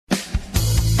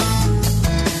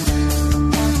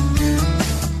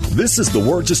This is the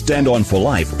Word to Stand On for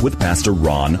Life with Pastor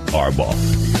Ron Arbaugh.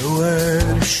 Your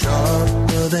word is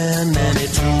sharper than any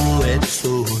two-edged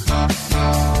sword,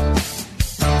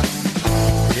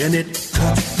 and it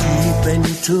cuts deep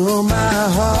into my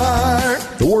heart.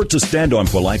 The Word to Stand On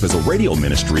for Life is a radio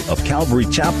ministry of Calvary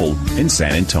Chapel in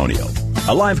San Antonio.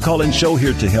 A live call-in show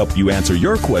here to help you answer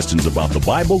your questions about the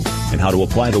Bible and how to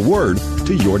apply the Word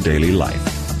to your daily life.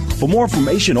 For more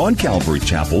information on Calvary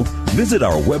Chapel, visit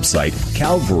our website,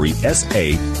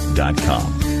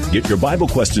 calvarysa.com. Get your Bible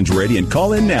questions ready and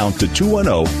call in now to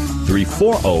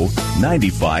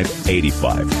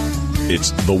 210-340-9585. It's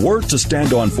The Word to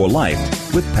Stand On for Life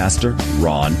with Pastor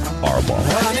Ron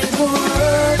Arbaugh. Running the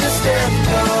word to stand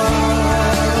on.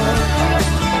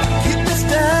 Keep us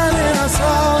down in our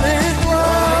solid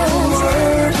ground.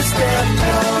 Word to stand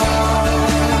on.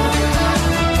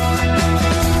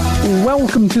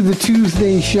 Welcome to the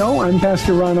Tuesday show. I'm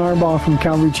Pastor Ron Arbaugh from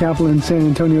Calvary Chapel in San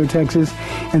Antonio, Texas,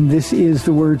 and this is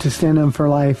The Word to Stand On for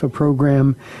Life, a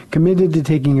program committed to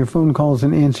taking your phone calls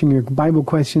and answering your Bible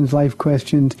questions, life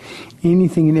questions,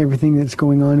 anything and everything that's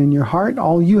going on in your heart.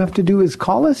 All you have to do is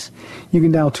call us. You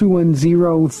can dial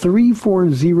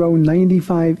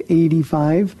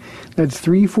 210-340-9585. That's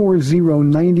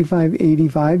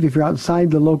 340-9585. If you're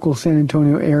outside the local San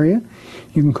Antonio area,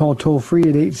 you can call toll-free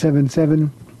at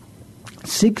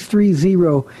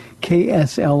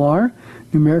 877-630-KSLR.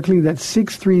 Numerically, that's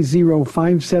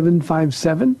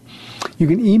 630-5757. You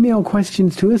can email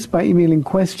questions to us by emailing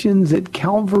questions at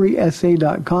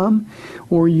calvarysa.com,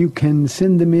 or you can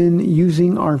send them in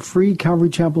using our free Calvary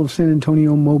Chapel of San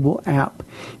Antonio mobile app.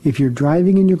 If you're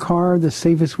driving in your car, the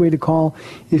safest way to call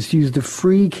is to use the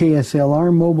free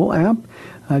KSLR mobile app.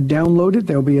 Download it.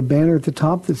 There will be a banner at the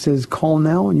top that says call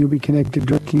now, and you'll be connected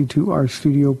directly to our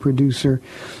studio producer,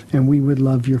 and we would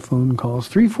love your phone calls.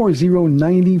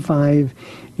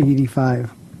 340-9585.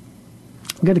 I've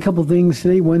got a couple things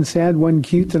today, one sad, one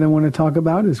cute, that I want to talk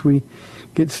about as we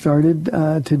get started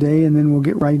today, and then we'll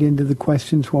get right into the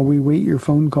questions while we wait your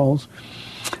phone calls.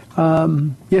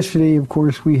 Yesterday, of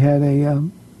course, we had a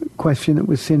question that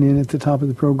was sent in at the top of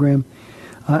the program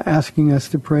asking us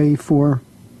to pray for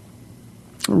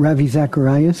Ravi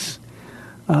Zacharias.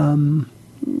 We've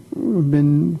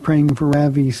been praying for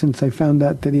Ravi since I found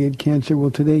out that he had cancer. Well,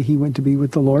 today he went to be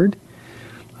with the Lord.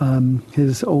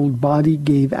 His old body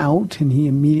gave out, and he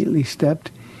immediately stepped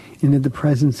into the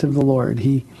presence of the Lord.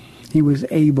 He was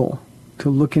able to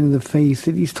look into the face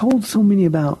that he's told so many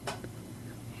about,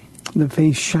 the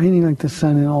face shining like the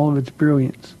sun in all of its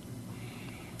brilliance.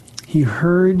 He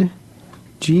heard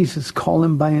Jesus call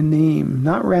him by a name,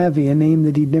 not Ravi, a name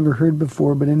that he'd never heard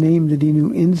before, but a name that he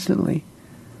knew instantly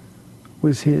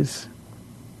was his.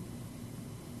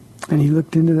 And he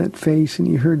looked into that face and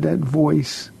he heard that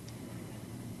voice,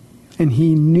 and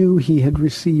he knew he had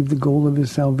received the goal of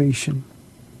his salvation.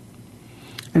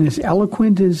 And as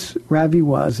eloquent as Ravi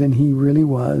was, and he really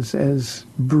was, as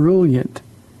brilliant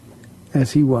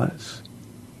as he was,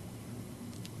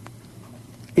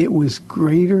 it was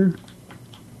greater,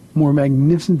 more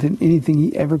magnificent than anything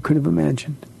he ever could have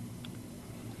imagined.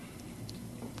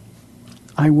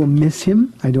 I will miss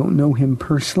him. I don't know him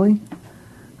personally,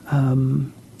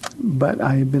 but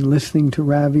I have been listening to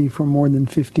Ravi for more than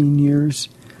 15 years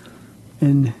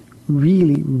and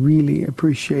really, really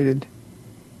appreciated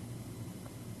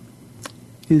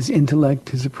his intellect,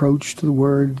 his approach to the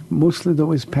Word, mostly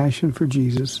though his passion for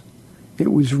Jesus.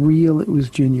 It was real, it was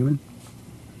genuine.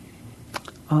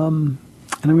 And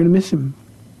I'm going to miss him.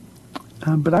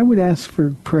 But I would ask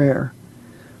for prayer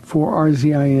for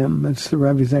RZIM. That's the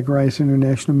Ravi Zacharias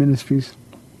International Ministries.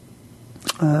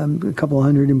 A couple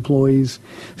hundred employees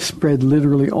spread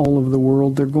literally all over the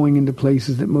world. They're going into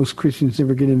places that most Christians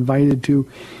never get invited to,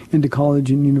 into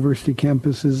college and university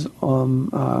campuses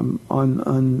on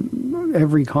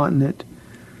every continent.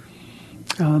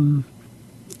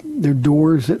 There are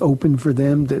doors that open for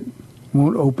them that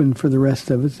won't open for the rest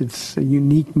of us. It's a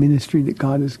unique ministry that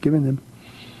God has given them.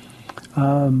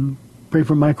 Pray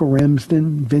for Michael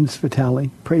Ramsden, Vince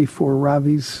Vitale. Pray for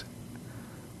Ravi's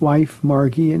wife,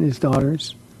 Margie, and his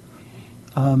daughters.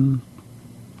 And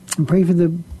pray for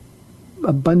the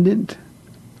abundant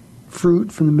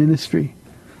fruit from the ministry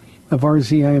of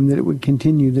RZIM, that it would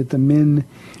continue, that the men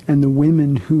and the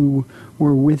women who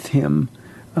were with him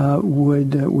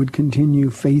would continue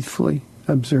faithfully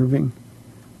observing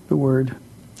the Word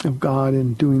of God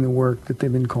and doing the work that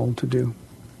they've been called to do.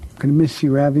 I'm going to miss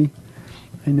you, Ravi.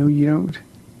 I know you don't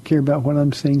care about what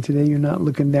I'm saying today. You're not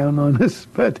looking down on us,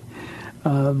 but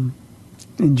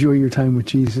enjoy your time with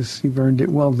Jesus. You've earned it.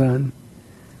 Well done,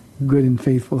 good and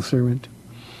faithful servant.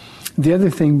 The other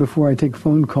thing, before I take a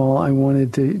phone call, I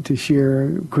wanted to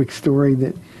share a quick story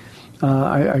that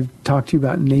I've talked to you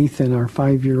about Nathan, our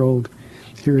 5-year-old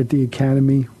here at the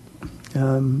academy,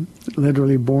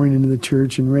 literally born into the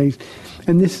church and raised.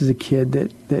 And this is a kid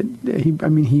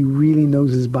that he really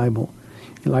knows his Bible.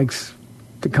 He likes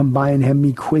to come by and have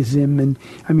me quiz him. And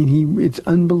it's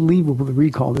unbelievable the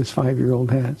recall this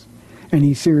 5-year-old has. And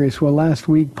he's serious. Well, last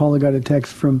week, Paula got a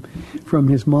text from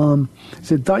his mom.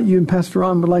 Said, thought you and Pastor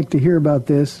Ron would like to hear about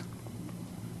this.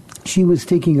 She was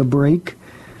taking a break.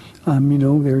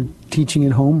 They're teaching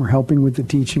at home or helping with the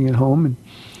teaching at home.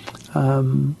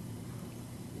 And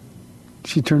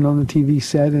she turned on the TV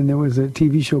set, and there was a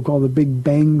TV show called The Big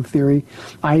Bang Theory.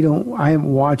 I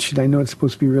haven't watched it. I know it's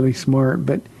supposed to be really smart,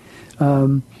 but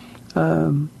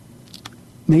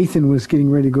Nathan was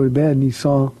getting ready to go to bed, and he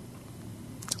saw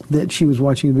that she was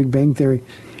watching The Big Bang Theory.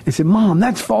 I said, Mom,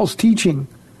 that's false teaching.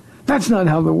 That's not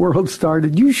how the world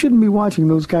started. You shouldn't be watching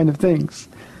those kind of things.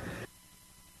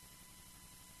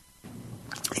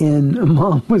 And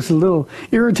Mom was a little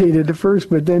irritated at first,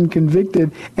 but then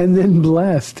convicted and then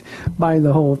blessed by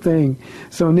the whole thing.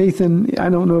 So Nathan, I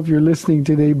don't know if you're listening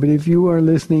today, but if you are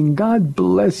listening, God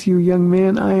bless you, young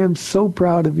man. I am so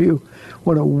proud of you.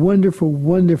 What a wonderful,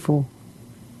 wonderful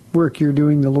work you're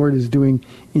doing, the Lord is doing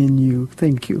in you.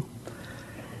 Thank you.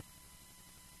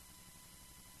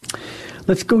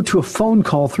 Let's go to a phone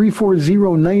call,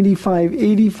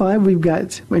 340-9585. We've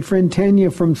got my friend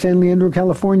Tanya from San Leandro,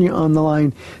 California on the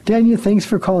line. Tanya, thanks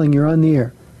for calling. You're on the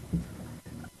air.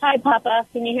 Hi, Papa.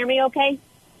 Can you hear me okay?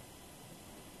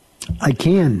 I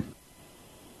can.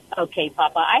 Okay,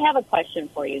 Papa. I have a question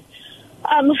for you.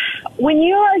 When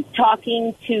you are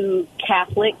talking to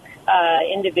Catholic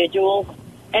individuals,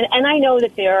 and I know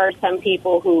that there are some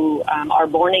people who are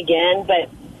born again, but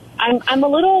I'm a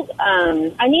little,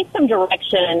 I need some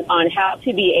direction on how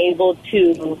to be able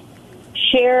to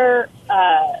share,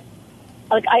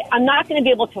 I'm not going to be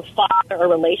able to foster a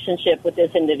relationship with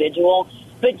this individual,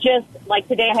 but just like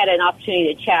today I had an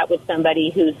opportunity to chat with somebody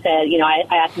who said, I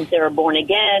asked them if they were born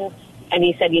again, and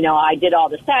he said, I did all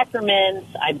the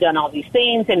sacraments, I've done all these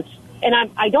things, and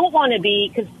I don't want to be,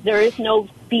 because there is no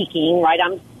speaking, right,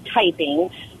 I'm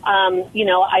typing,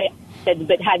 I said,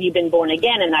 but have you been born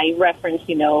again? And I referenced,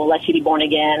 unless you be born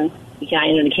again, you can't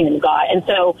enter the kingdom of God. And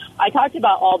so I talked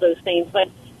about all those things, but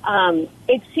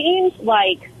it seems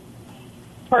like,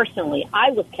 personally, I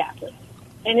was Catholic.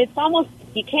 And it's almost,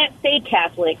 you can't say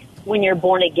Catholic when you're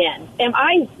born again. Am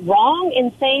I wrong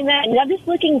in saying that? And I'm just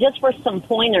looking just for some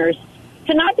pointers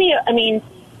to not be,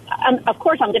 of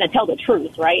course I'm going to tell the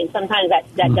truth, right? And sometimes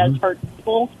that does hurt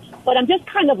people. But I'm just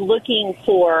kind of looking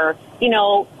for, I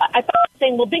thought I was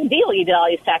saying, well, big deal, you did all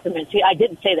these sacraments. I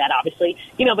didn't say that, obviously,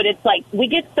 but it's like we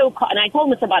get so caught. And I told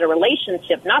him it's about a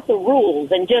relationship, not the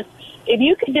rules. And just, if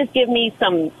you could just give me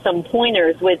some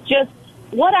pointers with just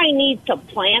what I need to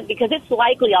plant, because it's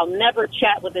likely I'll never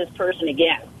chat with this person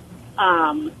again.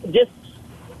 I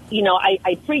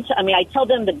preach, I tell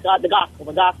them the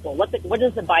gospel. What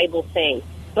does the Bible say?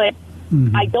 But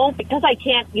I don't, because I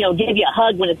can't, give you a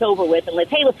hug when it's over with and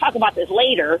let's talk about this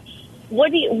later.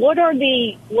 What are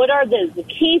the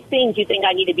key things you think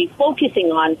I need to be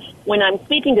focusing on when I'm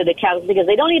speaking to the Catholics, because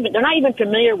they're not even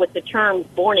familiar with the term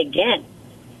born again.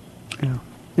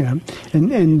 Yeah.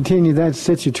 And Tanya, that's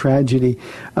such a tragedy.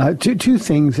 Two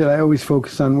things that I always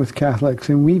focus on with Catholics,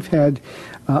 and we've had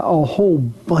a whole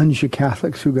bunch of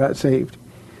Catholics who got saved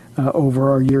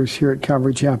over our years here at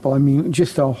Calvary Chapel.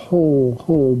 Just a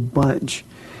whole bunch.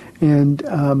 And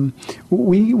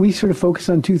we sort of focus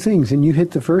on two things, and you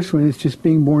hit the first one, it's just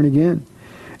being born again.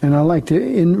 And I like to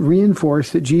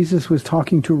reinforce that Jesus was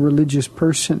talking to a religious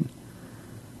person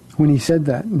when he said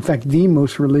that. In fact, the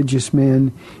most religious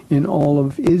man in all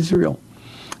of Israel.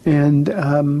 And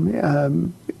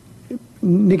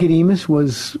Nicodemus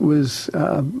was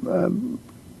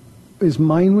his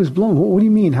mind was blown. What do you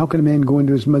mean? How can a man go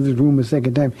into his mother's womb a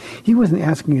second time? He wasn't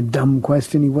asking a dumb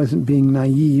question. He wasn't being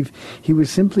naive. He was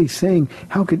simply saying,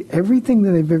 how could everything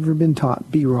that I've ever been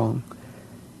taught be wrong?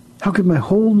 How could my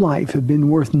whole life have been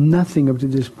worth nothing up to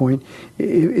this point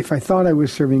if I thought I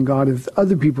was serving God, if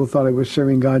other people thought I was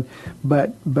serving God,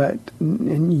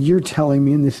 and you're telling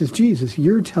me, and this is Jesus,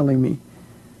 you're telling me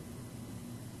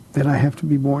that I have to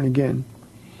be born again.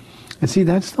 And see,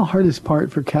 that's the hardest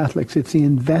part for Catholics. It's the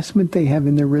investment they have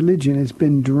in their religion. It's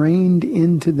been drained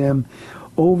into them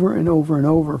over and over and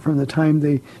over from the time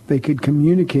they could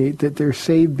communicate that they're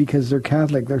saved because they're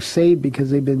Catholic. They're saved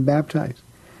because they've been baptized.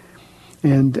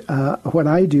 And what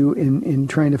I do in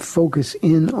trying to focus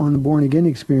in on the born-again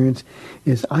experience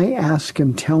is I ask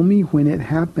them, tell me when it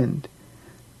happened.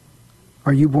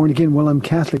 Are you born again? Well, I'm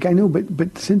Catholic. I know,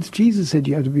 but since Jesus said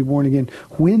you have to be born again,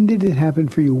 when did it happen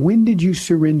for you? When did you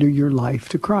surrender your life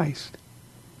to Christ?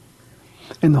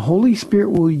 And the Holy Spirit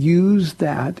will use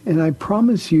that, and I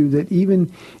promise you that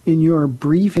even in your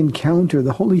brief encounter,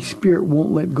 the Holy Spirit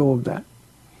won't let go of that.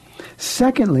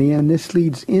 Secondly, and this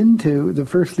leads into, the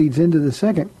first leads into the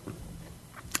second,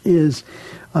 is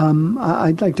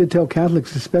I'd like to tell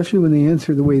Catholics, especially when they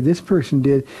answer the way this person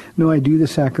did, no, I do the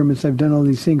sacraments, I've done all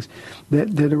these things,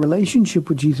 that a relationship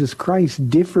with Jesus Christ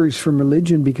differs from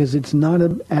religion because it's not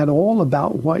at all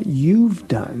about what you've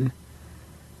done.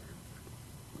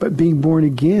 But being born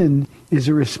again is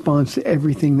a response to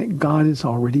everything that God has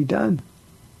already done.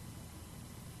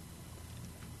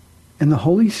 And the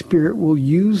Holy Spirit will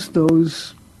use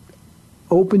those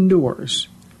open doors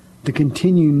to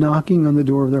continue knocking on the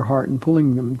door of their heart and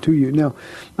pulling them to you. Now,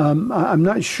 I'm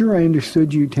not sure I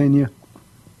understood you, Tanya,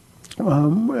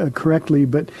 correctly,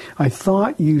 but I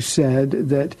thought you said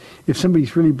that if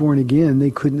somebody's really born again,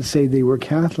 they couldn't say they were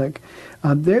Catholic.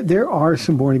 There are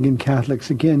some born-again Catholics.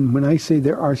 Again, when I say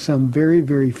there are some, very,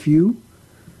 very few.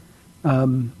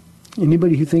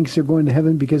 Anybody who thinks they're going to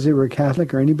heaven because they were a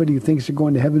Catholic, or anybody who thinks they're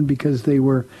going to heaven because they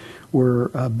were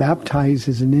baptized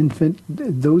as an infant,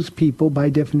 those people, by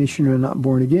definition, are not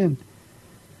born again.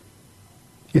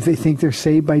 If they think they're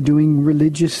saved by doing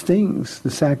religious things,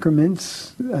 the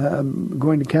sacraments,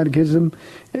 going to catechism,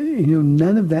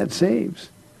 none of that saves.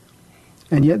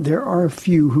 And yet there are a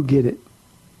few who get it.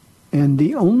 And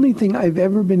the only thing I've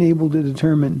ever been able to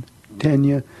determine,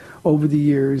 Tanya, over the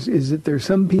years, is that there's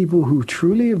some people who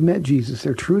truly have met Jesus,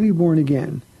 they're truly born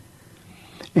again,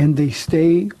 and they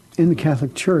stay in the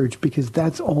Catholic Church because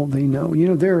that's all they know.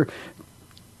 There are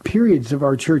periods of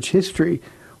our church history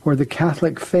where the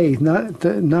Catholic faith, not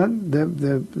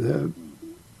the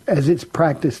as it's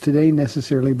practiced today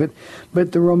necessarily, but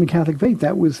the Roman Catholic faith,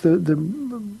 that was the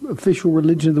official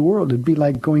religion of the world. It'd be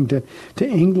like going to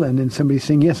England and somebody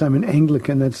saying, yes, I'm an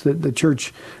Anglican, that's the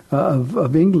Church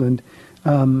of England,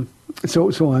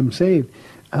 so I'm saved.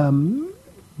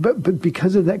 But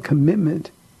because of that commitment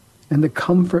and the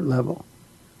comfort level,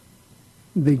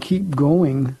 they keep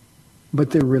going,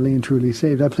 but they're really and truly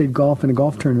saved. I played golf in a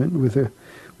golf tournament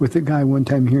with a guy one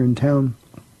time here in town.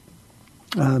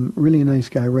 Really a nice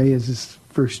guy. Ray is his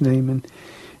first name,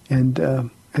 and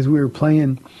as we were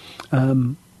playing,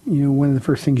 one of the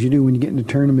first things you do when you get in a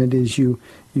tournament is you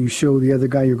show the other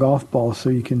guy your golf ball so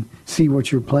you can see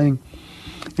what you're playing.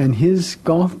 And his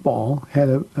golf ball had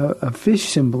a fish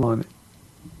symbol on it.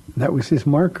 That was his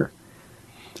marker.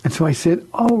 And so I said,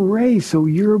 oh, Ray, so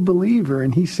you're a believer?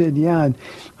 And he said, yeah.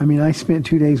 And, I spent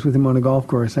 2 days with him on a golf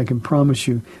course. I can promise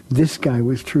you this guy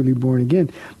was truly born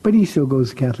again. But he still goes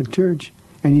to Catholic Church.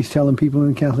 And he's telling people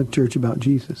in the Catholic Church about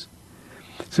Jesus.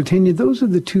 So, Tanya, those are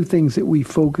the two things that we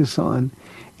focus on.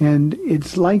 And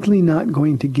it's likely not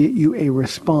going to get you a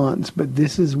response. But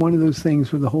this is one of those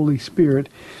things where the Holy Spirit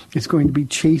is going to be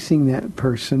chasing that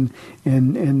person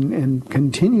and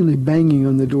continually banging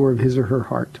on the door of his or her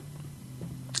heart.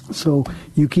 So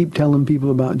you keep telling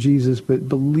people about Jesus, but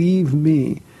believe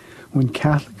me, when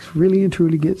Catholics really and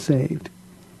truly get saved,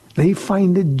 they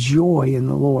find a joy in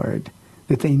the Lord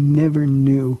that they never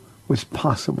knew was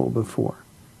possible before.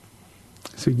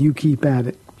 So you keep at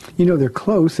it. They're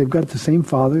close. They've got the same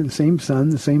Father, the same Son,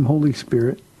 the same Holy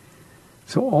Spirit.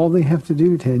 So all they have to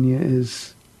do, Tanya,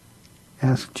 is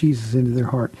ask Jesus into their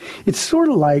heart. It's sort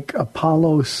of like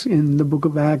Apollos in the book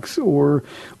of Acts or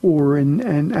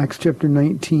in Acts chapter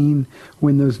 19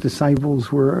 when those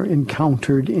disciples were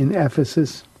encountered in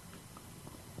Ephesus,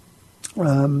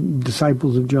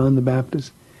 disciples of John the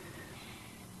Baptist.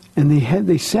 And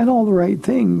they said all the right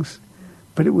things,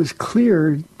 but it was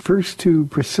clear, first to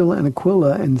Priscilla and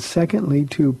Aquila, and secondly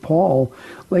to Paul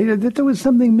later, that there was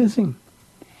something missing.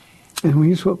 And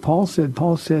here's what Paul said.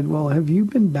 Paul said, well, have you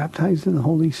been baptized in the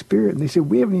Holy Spirit? And they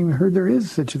said, we haven't even heard there is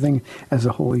such a thing as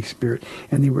a Holy Spirit.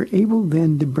 And they were able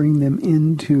then to bring them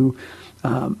into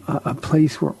a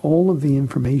place where all of the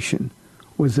information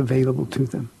was available to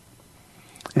them.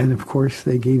 And of course,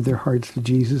 they gave their hearts to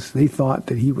Jesus. They thought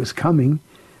that he was coming.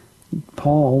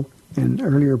 Paul and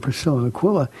earlier Priscilla and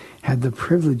Aquila had the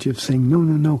privilege of saying,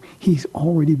 no, he's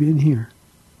already been here.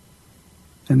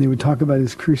 And they would talk about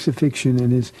his crucifixion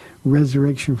and his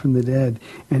resurrection from the dead,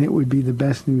 and it would be the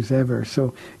best news ever.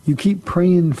 So you keep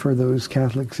praying for those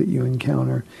Catholics that you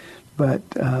encounter, but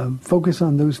focus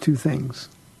on those two things.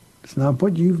 It's not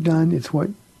what you've done, it's what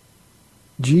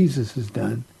Jesus has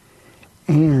done.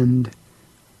 And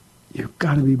you've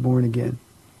got to be born again.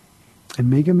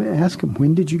 And ask him,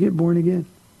 when did you get born again?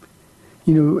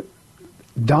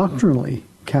 Doctrinally,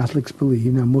 Catholics believe,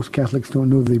 most Catholics don't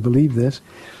know if they believe this,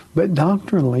 But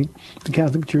doctrinally, the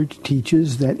Catholic Church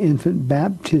teaches that infant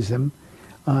baptism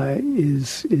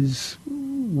is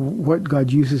what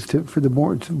God uses for the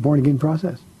born again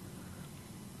process.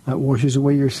 It washes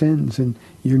away your sins, and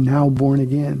you're now born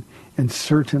again. And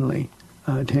certainly,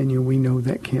 Tanya, we know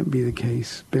that can't be the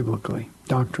case biblically,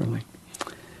 doctrinally.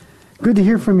 Good to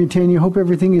hear from you, Tanya. Hope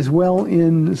everything is well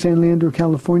in San Leandro,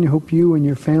 California. Hope you and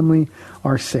your family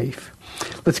are safe.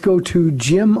 Let's go to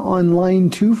Jim on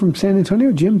line 2 from San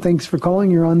Antonio. Jim, thanks for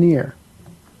calling. You're on the air.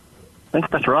 Thanks,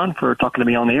 Pastor Ron, for talking to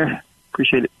me on the air.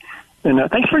 Appreciate it. And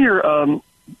thanks for your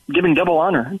giving double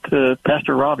honor to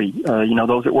Pastor Robbie.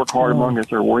 Those that work hard among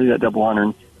us are worthy of that double honor.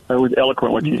 And it was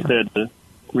eloquent what you said.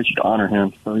 We should honor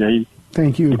him. So,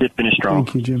 thank you. You did finish strong.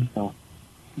 Thank you, Jim. So,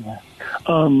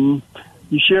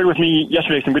 you shared with me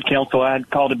yesterday some good counsel. I had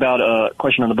called about a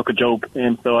question on the book of Job,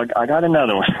 and so I got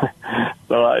another one.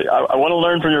 So I want to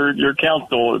learn from your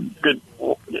counsel. Good,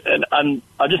 and I'm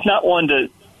just not one to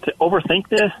overthink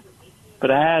this, but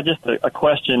I had just a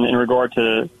question in regard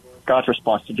to God's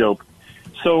response to Job.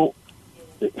 So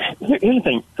here's the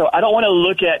thing. So I don't want to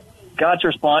look at God's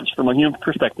response from a human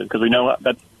perspective, because we know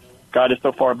that God is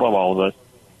so far above all of us.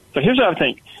 So here's what I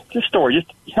think. This story,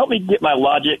 just help me get my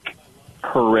logic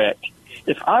correct.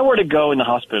 If I were to go in the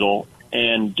hospital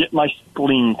and get my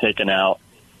spleen taken out,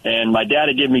 and my dad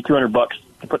had given me $200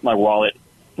 to put in my wallet,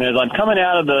 and as I'm coming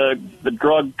out of the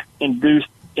drug-induced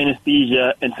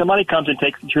anesthesia, and somebody comes and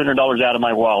takes the $200 out of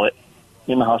my wallet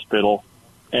in the hospital,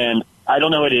 and I don't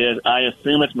know who it is, I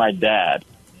assume it's my dad.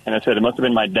 And I said, it must have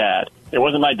been my dad. It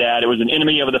wasn't my dad. It was an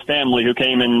enemy of the family who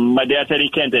came, and my dad said he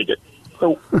can't take it.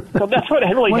 So that's what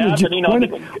really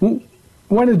happened.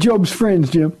 One of Job's friends,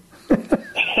 Jim.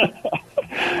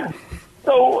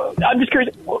 So I'm just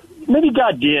curious. Maybe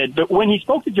God did, but when he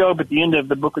spoke to Job at the end of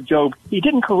the book of Job, he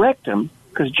didn't correct him,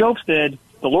 because Job said,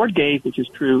 the Lord gave, which is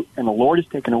true, and the Lord has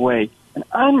taken away. And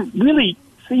I'm really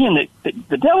seeing that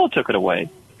the devil took it away.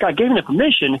 God gave him the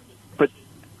permission, but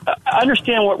I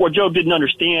understand what Job didn't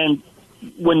understand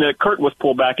when the curtain was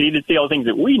pulled back, and he didn't see all the things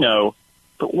that we know.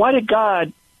 But why did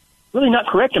God really not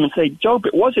correct him and say, Job,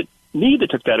 it wasn't me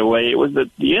that took that away, it was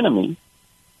the enemy?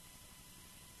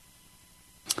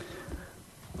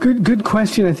 Good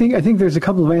question. I think there's a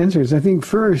couple of answers. I think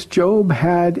first, Job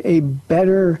had a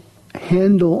better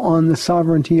handle on the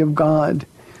sovereignty of God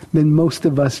than most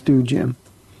of us do, Jim.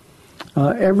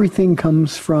 Everything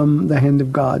comes from the hand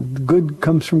of God. Good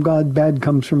comes from God, bad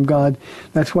comes from God.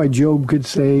 That's why Job could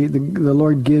say, the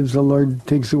Lord gives, the Lord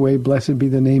takes away, blessed be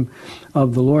the name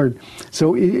of the Lord.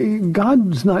 So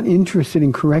God's not interested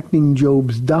in correcting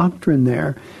Job's doctrine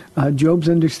there. Job's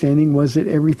understanding was that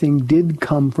everything did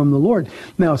come from the Lord.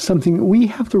 Now, something we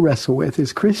have to wrestle with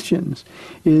as Christians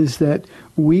is that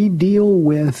we deal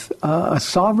with a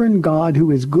sovereign God who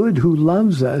is good, who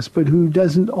loves us, but who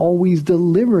doesn't always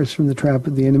deliver us from the trap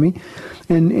of the enemy.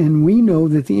 And we know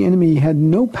that the enemy had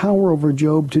no power over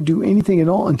Job to do anything at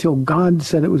all until God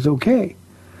said it was okay.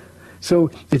 So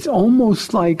it's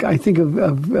almost like, I think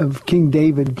of King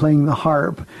David playing the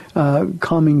harp,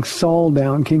 calming King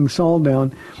Saul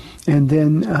down. And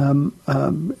then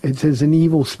it says an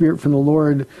evil spirit from the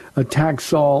Lord attacked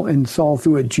Saul, and Saul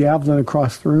threw a javelin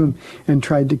across the room and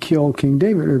tried to kill King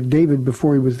David, or David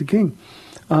before he was the king.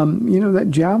 That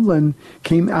javelin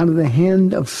came out of the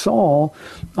hand of Saul,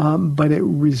 but it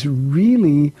was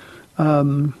really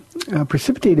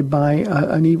precipitated by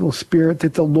an evil spirit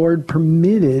that the Lord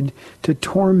permitted to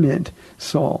torment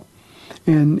Saul.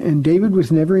 And David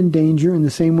was never in danger in the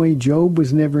same way Job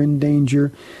was never in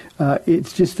danger.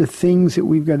 It's just the things that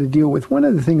we've got to deal with. One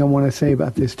other thing I want to say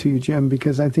about this to you, Jim,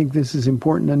 because I think this is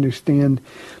important to understand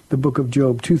the book of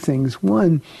Job. Two things.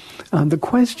 One, the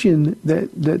question that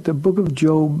the book of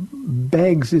Job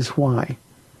begs is why.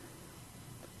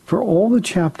 For all the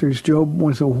chapters, Job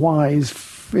wants to know why.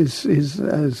 His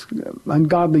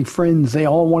ungodly friends, they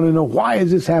all want to know, why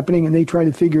is this happening? And they try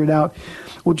to figure it out.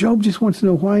 Well, Job just wants to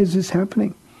know, why is this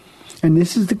happening? And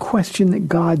this is the question that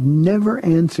God never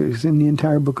answers in the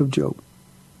entire book of Job.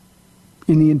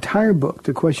 In the entire book,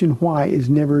 the question why is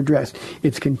never addressed.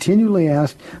 It's continually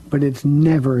asked, but it's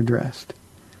never addressed.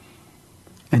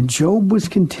 And Job was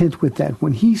content with that.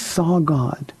 When he saw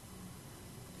God,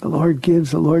 the Lord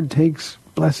gives, the Lord takes,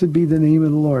 blessed be the name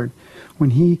of the Lord.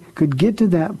 When he could get to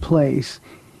that place,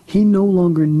 he no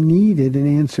longer needed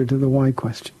an answer to the why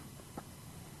question.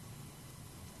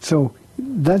 So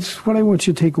that's what I want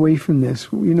you to take away from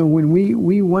this. When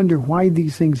we wonder why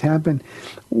these things happen,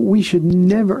 we should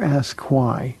never ask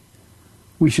why.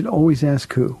 We should always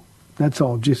ask who. That's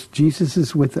all. Just Jesus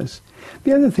is with us.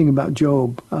 The other thing about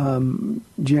Job,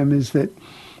 Jim, is that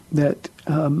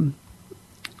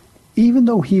even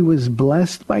though he was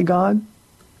blessed by God,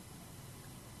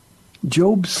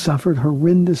 Job suffered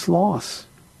horrendous loss.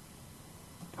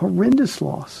 Horrendous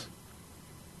loss.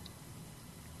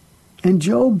 And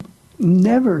Job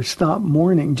never stopped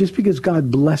mourning just because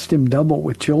God blessed him double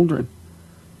with children.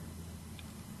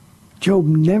 Job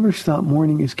never stopped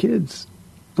mourning his kids.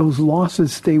 Those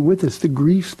losses stay with us. The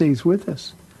grief stays with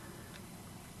us.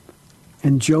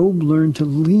 And Job learned to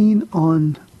lean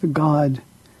on the God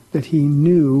that he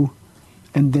knew,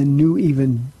 and then knew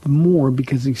even more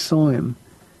because he saw him.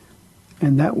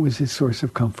 And that was his source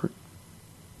of comfort.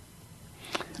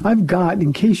 I've got,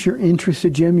 in case you're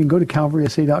interested, Jim, you can go to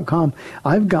calvarysa.com.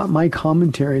 I've got my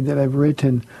commentary that I've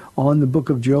written on the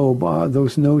book of Job.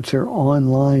 Those notes are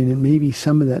online, and maybe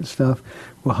some of that stuff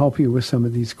will help you with some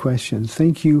of these questions.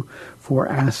 Thank you for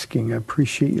asking. I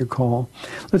appreciate your call.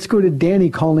 Let's go to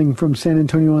Danny calling from San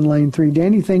Antonio on line 3.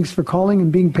 Danny, thanks for calling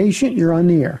and being patient. You're on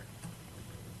the air.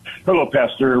 Hello,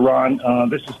 Pastor Ron.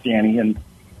 This is Danny, and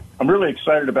I'm really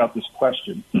excited about this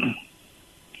question.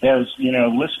 As you know,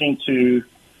 listening to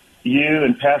you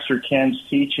and Pastor Ken's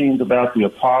teachings about the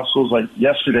apostles, like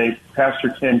yesterday, Pastor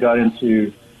Ken got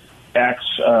into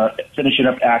Acts, finishing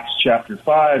up Acts chapter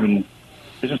 5, and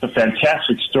this is a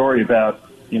fantastic story about,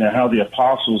 you know, how the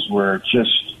apostles were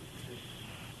just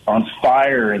on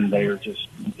fire, and they were just,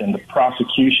 and the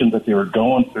prosecution that they were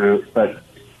going through. But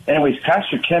anyways,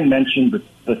 Pastor Ken mentioned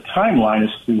the timeline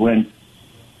as to when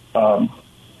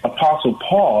Apostle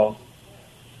Paul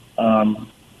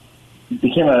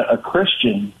became a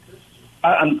Christian.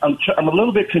 I'm a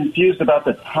little bit confused about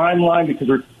the timeline,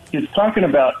 because he's talking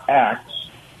about Acts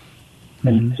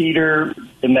and Peter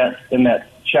in that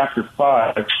chapter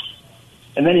 5,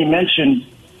 and then he mentioned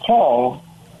Paul.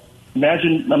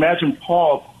 Imagine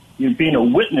Paul, you know, being a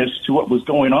witness to what was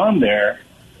going on there,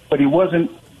 but he wasn't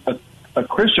a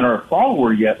Christian or a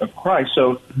follower yet of Christ.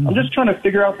 So I'm just trying to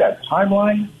figure out that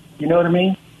timeline. You know what I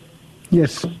mean?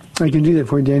 Yes, I can do that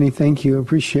for you, Danny. Thank you.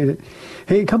 Appreciate it.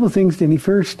 Hey, a couple of things, Danny.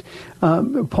 First,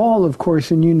 Paul, of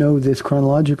course, and you know this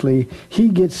chronologically, he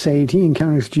gets saved. He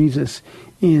encounters Jesus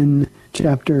in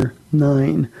chapter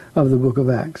 9 of the book of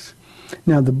Acts.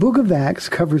 Now, the book of Acts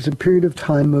covers a period of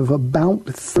time of about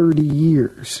 30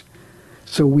 years.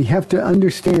 So we have to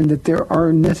understand that there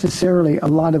are necessarily a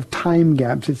lot of time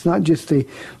gaps. It's not just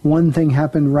one thing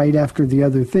happened right after the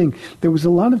other thing. There was a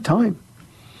lot of time.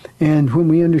 And when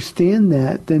we understand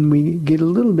that, then we get a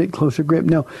little bit closer grip.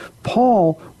 Now,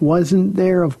 Paul wasn't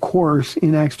there, of course,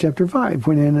 in Acts chapter 5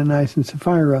 when Ananias and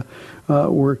Sapphira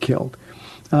were killed.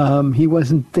 He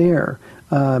wasn't there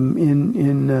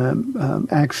in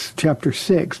Acts chapter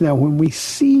 6. Now, when we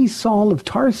see Saul of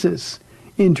Tarsus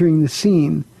entering the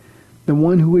scene, the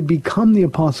one who would become the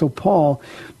Apostle Paul,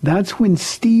 that's when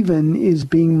Stephen is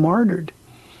being martyred.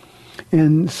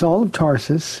 And Saul of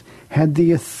Tarsus had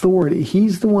the authority.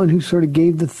 He's the one who sort of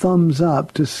gave the thumbs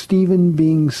up to Stephen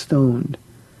being stoned.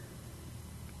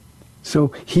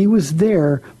 So he was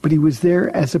there, but he was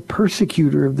there as a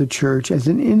persecutor of the church, as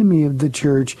an enemy of the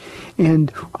church.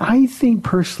 And I think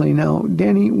personally, now,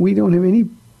 Danny, we don't have any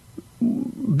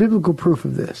biblical proof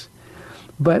of this,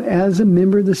 but as a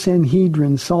member of the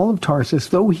Sanhedrin, Saul of Tarsus,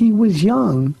 though he was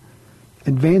young,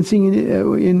 advancing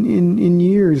in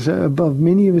years above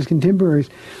many of his contemporaries,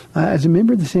 as a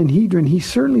member of the Sanhedrin, he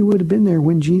certainly would have been there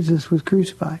when Jesus was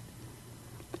crucified.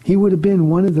 He would have been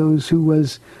one of those who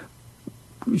was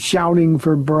shouting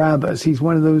for Barabbas. He's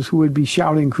one of those who would be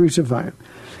shouting, "Crucify him."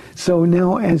 So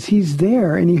now as he's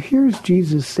there and he hears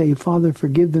Jesus say, "Father,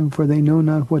 forgive them, for they know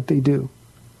not what they do."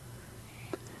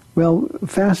 Well,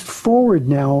 fast forward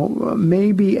now,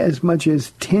 maybe as much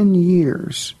as 10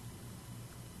 years.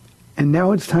 And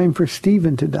now it's time for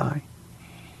Stephen to die.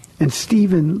 And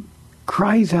Stephen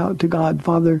cries out to God,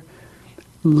 "Father,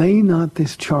 lay not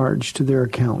this charge to their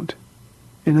account."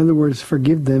 In other words,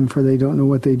 forgive them, for they don't know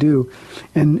what they do.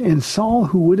 And Saul,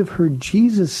 who would have heard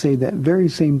Jesus say that very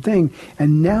same thing,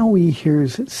 and now he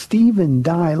hears Stephen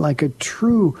die like a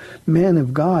true man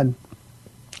of God,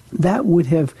 that would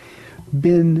have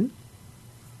been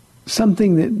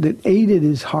something that aided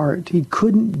his heart. He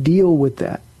couldn't deal with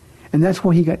that. And that's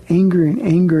why he got angrier and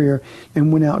angrier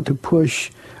and went out to push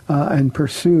and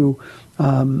pursue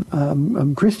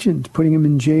Christians, putting them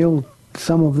in jail.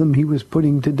 Some of them he was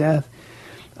putting to death.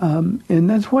 And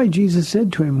that's why Jesus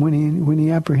said to him when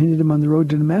he apprehended him on the road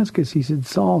to Damascus, he said,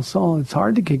 "Saul, Saul, it's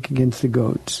hard to kick against the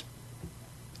goats,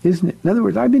 isn't it?" In other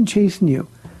words, I've been chasing you.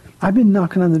 I've been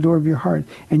knocking on the door of your heart,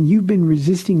 and you've been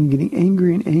resisting and getting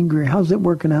angry and angry. How's it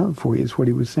working out for you, is what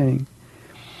he was saying.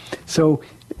 So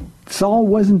Saul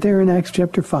wasn't there in Acts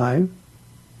chapter 5.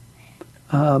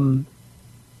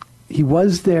 He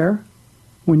was there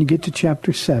when you get to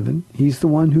chapter 7, he's the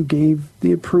one who gave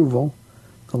the approval,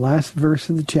 the last verse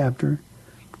of the chapter,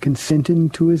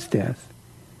 consented to his death.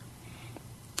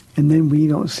 And then we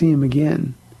don't see him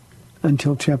again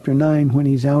until chapter 9 when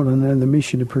he's out on another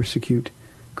mission to persecute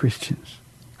Christians.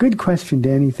 Good question,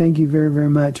 Danny. Thank you very, very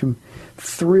much. I'm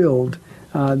thrilled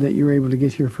that you were able to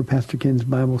get here for Pastor Ken's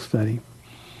Bible study.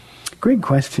 Great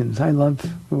questions. I love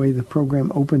the way the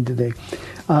program opened today.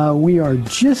 We are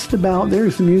just about,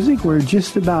 there's the music, we're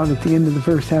just about at the end of the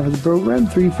first half of the program.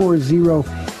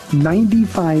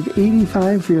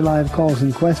 340-9585 for your live calls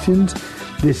and questions.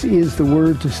 This is the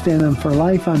Word to Stand On for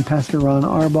Life. I'm Pastor Ron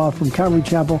Arbaugh from Calvary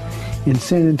Chapel in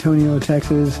San Antonio,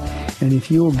 Texas. And if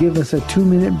you will give us a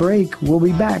 2-minute break, we'll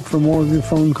be back for more of your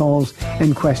phone calls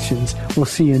and questions. We'll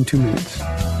see you in 2 minutes.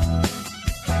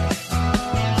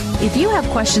 If you have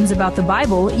questions about the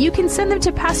Bible, you can send them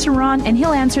to Pastor Ron and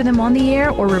he'll answer them on the air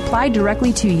or reply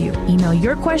directly to you. Email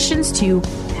your questions to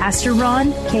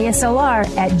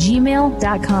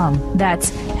PastorRonKSLR@gmail.com.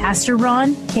 That's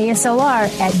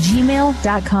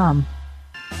PastorRonKSLR@gmail.com.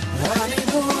 I need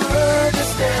the Word to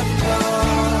stand on.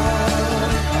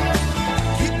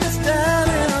 Keep us down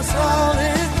in a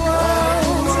solid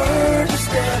ground. Word to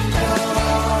stand on.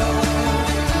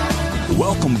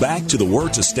 Welcome back to the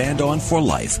Word to Stand On for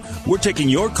Life. We're taking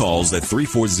your calls at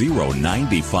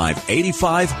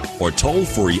 340-9585 or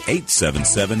toll-free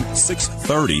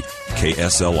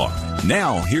 877-630-KSLR.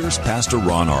 Now, here's Pastor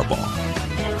Ron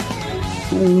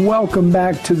Arbaugh. Welcome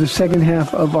back to the second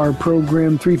half of our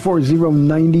program,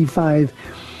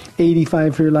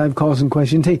 340-9585 for your live calls and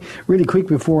questions. Hey, really quick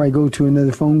before I go to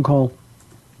another phone call.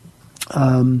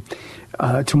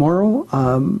 Tomorrow,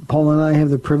 Paul and I have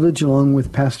the privilege, along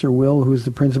with Pastor Will, who is the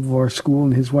principal of our school,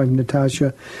 and his wife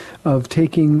Natasha, of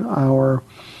taking our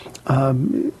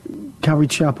Calvary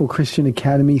Chapel Christian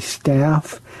Academy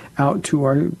staff out to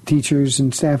our teachers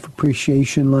and staff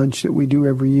appreciation lunch that we do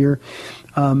every year.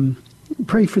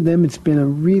 Pray for them. It's been a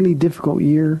really difficult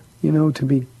year, to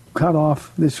be cut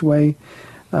off this way,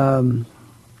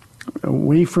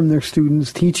 away from their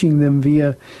students, teaching them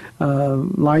via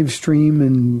live stream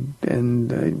and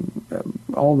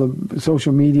all the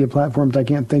social media platforms. I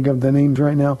can't think of the names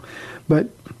right now, but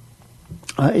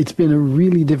it's been a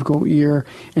really difficult year,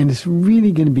 and it's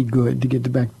really going to be good to get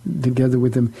back together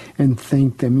with them and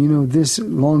thank them. This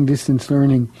long-distance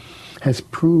learning has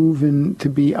proven to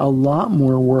be a lot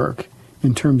more work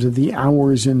in terms of the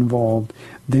hours involved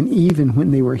than even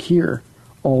when they were here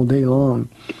all day long.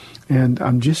 And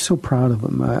I'm just so proud of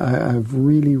them. I've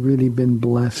really, really been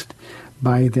blessed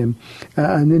by them.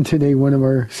 And then today, one of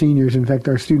our seniors, in fact,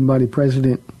 our student body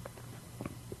president,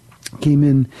 came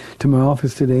in to my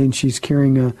office today, and she's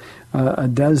carrying a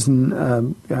dozen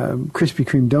Krispy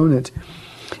Kreme donuts.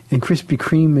 And Krispy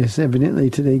Kreme is evidently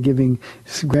today giving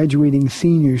graduating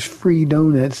seniors free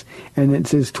donuts, and it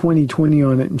says 2020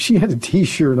 on it. And she had a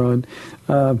T-shirt on,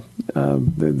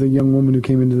 the young woman who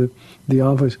came into the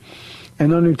office.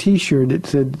 And on her T-shirt, it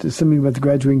said something about the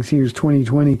graduating seniors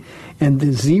 2020. And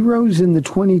the zeros in the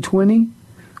 2020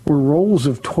 were rolls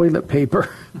of toilet paper.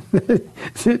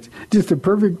 It's just a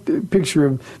perfect picture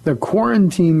of the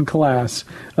quarantine class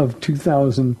of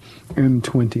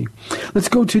 2020. Let's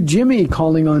go to Jimmy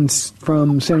calling on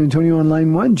from San Antonio on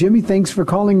line 1. Jimmy, thanks for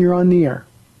calling. You're on the air.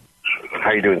 How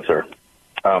you doing, sir?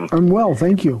 I'm well,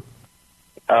 thank you.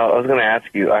 I was going to ask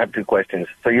you, I have 2 questions.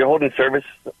 So you're holding service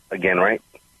again, right?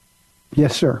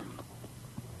 Yes, sir.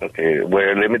 Okay.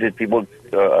 Were limited people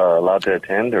allowed to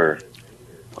attend, or?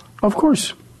 Of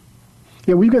course.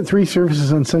 Yeah, we've got 3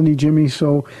 services on Sunday, Jimmy,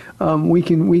 so we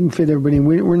can fit everybody in.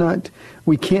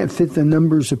 We can't fit the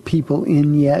numbers of people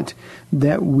in yet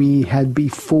that we had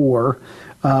before,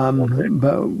 okay.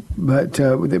 but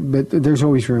there's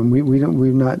always room.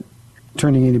 We're not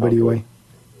turning anybody away.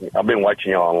 I've been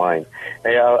watching you online.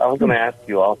 Hey, I was going to ask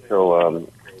you also.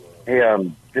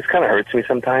 This kind of hurts me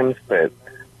sometimes, but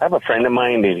I have a friend of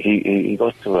mine that he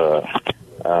goes to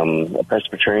a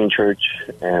Presbyterian church,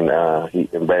 and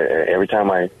every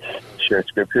time I share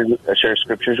scriptures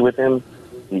with him,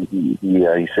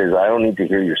 he says, "I don't need to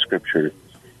hear your scripture,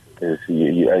 because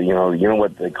you know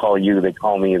what they call you? They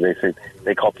call me.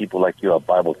 They call people like you a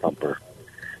Bible thumper."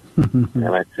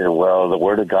 And I said, "Well, the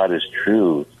Word of God is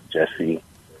true, Jesse.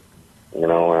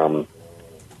 You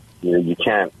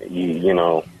can't.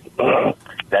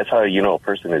 That's how a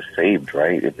person is saved,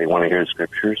 right? If they want to hear the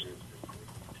scriptures."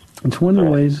 It's one of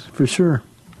the ways, for sure.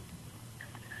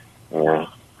 Yeah.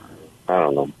 I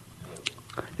don't know.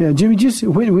 Yeah, Jimmy, just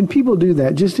when people do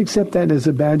that, just accept that as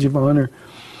a badge of honor.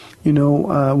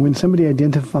 When somebody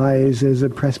identifies as a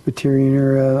Presbyterian,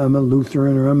 or I'm a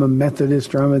Lutheran, or I'm a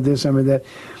Methodist, or I'm a this, I'm a that,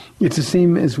 It's the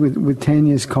same as with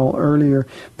Tanya's call earlier.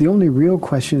 The only real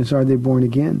question is, are they born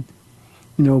again?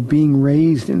 Being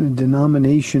raised in a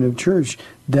denomination of church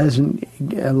doesn't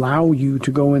allow you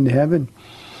to go into heaven.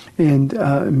 And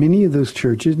many of those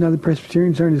churches, now the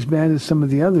Presbyterians aren't as bad as some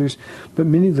of the others, but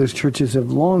many of those churches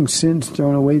have long since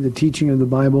thrown away the teaching of the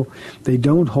Bible. They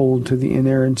don't hold to the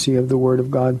inerrancy of the Word of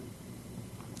God.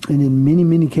 And in many,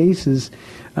 many cases,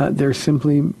 they're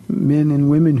simply men and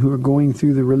women who are going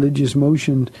through the religious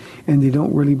motions, and they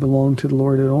don't really belong to the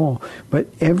Lord at all. But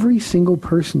every single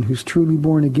person who's truly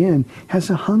born again has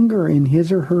a hunger in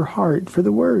his or her heart for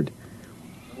the Word.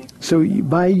 So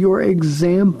by your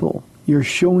example, you're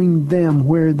showing them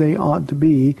where they ought to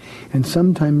be. And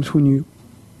sometimes when you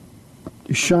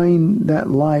shine that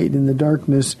light in the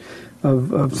darkness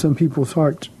of some people's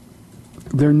hearts,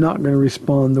 they're not going to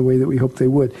respond the way that we hope they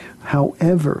would.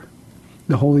 However,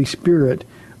 the Holy Spirit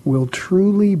will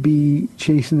truly be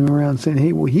chasing them around saying,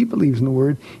 hey, well, he believes in the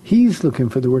Word. He's looking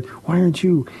for the Word. Why aren't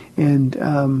you? And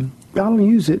God will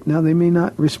use it. Now, they may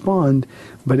not respond,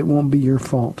 but it won't be your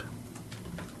fault.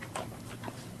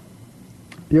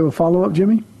 You have a follow-up,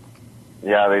 Jimmy?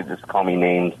 Yeah, they just call me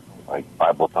names, like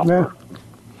Bible thumper.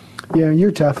 Yeah,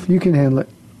 you're tough. You can handle it.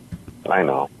 I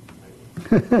know.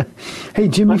 Hey,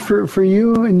 Jimmy, for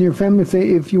you and your family,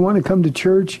 if you want to come to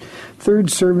church, third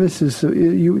service is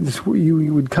you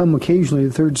would come occasionally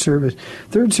to third service.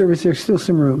 Third service, there's still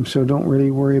some room, so don't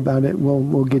really worry about it.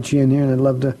 We'll get you in here, and I'd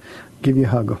love to give you a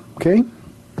hug. Okay?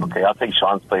 Okay, I'll take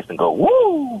Sean's place and go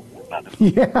woo.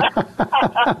 Yeah,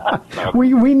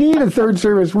 we need a third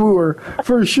service wooer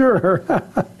for sure.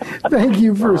 Thank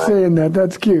you for saying that.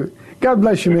 That's cute. God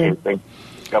bless you, man.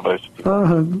 God bless you.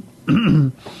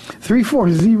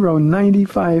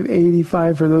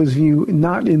 340-9585 for those of you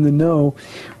not in the know.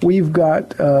 We've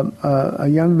got a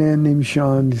young man named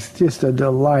Sean. He's just a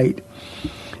delight.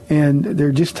 And there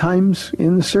are just times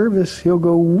in the service he'll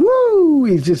go, woo!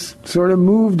 He's just sort of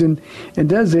moved and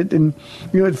does it. And,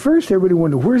 at first everybody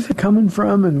wondered, where's it coming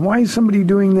from? And why is somebody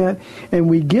doing that? And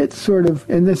we get sort of,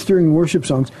 and that's during worship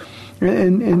songs.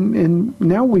 And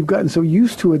now we've gotten so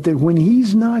used to it that when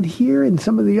he's not here in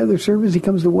some of the other service, he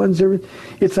comes to one service,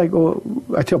 it's like, oh,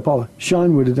 I tell Paula,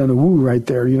 Sean would have done a woo right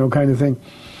there, kind of thing.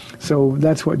 So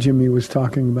that's what Jimmy was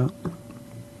talking about.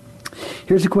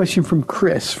 Here's a question from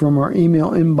Chris from our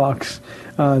email inbox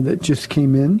that just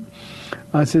came in.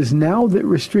 It says, now that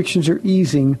restrictions are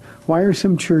easing, why are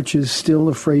some churches still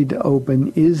afraid to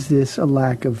open? Is this a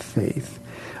lack of faith?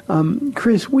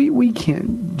 Chris, we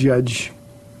can't judge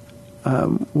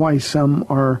why some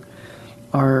are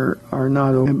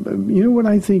not open. You know what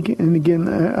I think? And again,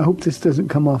 I hope this doesn't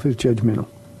come off as judgmental.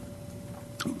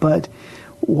 But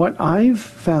what I've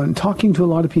found, talking to a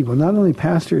lot of people, not only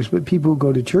pastors, but people who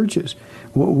go to churches.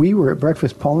 We were at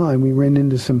breakfast, Paula, and we ran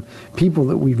into some people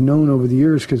that we've known over the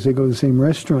years because they go to the same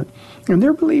restaurant. And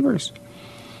they're believers.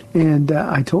 And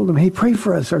I told them, hey, pray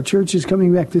for us. Our church is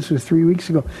coming back. This was 3 weeks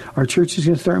ago. Our church is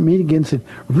going to start meeting again. I said,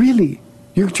 really?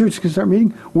 Your church is going to start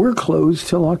meeting? We're closed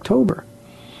till October.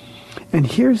 And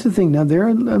here's the thing. Now, they're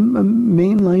a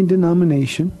mainline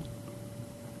denomination.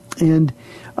 And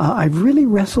I've really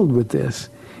wrestled with this.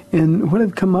 And what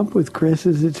I've come up with, Chris,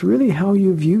 is it's really how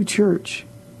you view church.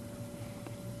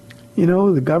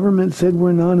 The government said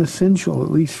we're non-essential,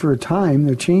 at least for a time.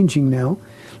 They're changing now.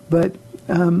 But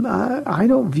I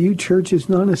don't view church as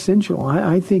non-essential.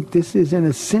 I think this is an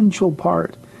essential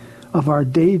part of our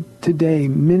day-to-day,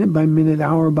 minute-by-minute,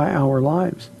 hour-by-hour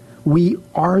lives. We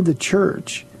are the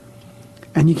church.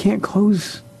 And you can't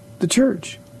close the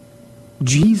church.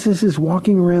 Jesus is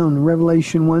walking around.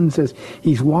 Revelation 1 says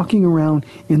he's walking around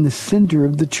in the center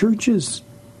of the churches.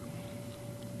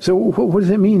 So what does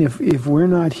it mean? If we're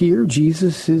not here,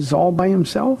 Jesus is all by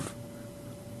himself?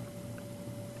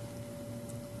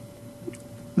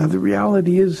 Now the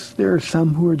reality is there are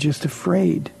some who are just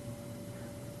afraid.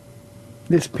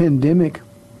 This pandemic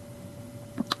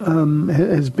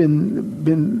has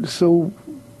been so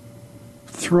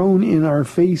thrown in our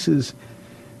faces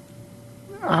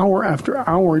hour after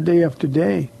hour, day after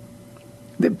day,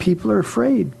 that people are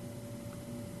afraid.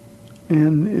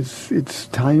 And it's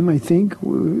time, I think,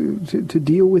 to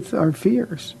deal with our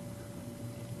fears.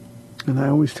 And I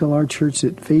always tell our church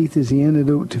that faith is the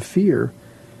antidote to fear,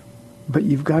 but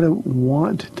you've got to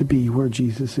want to be where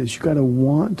Jesus is. You've got to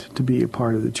want to be a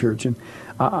part of the church. And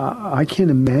I can't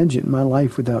imagine my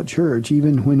life without church,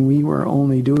 even when we were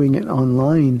only doing it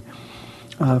online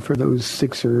for those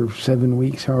 6 or 7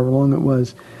 weeks, however long it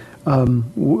was.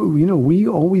 We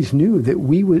always knew that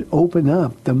we would open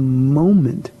up the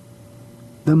moment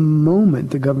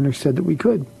the governor said that we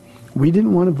could. We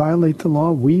didn't want to violate the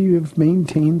law. We have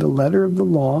maintained the letter of the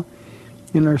law,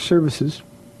 in our services,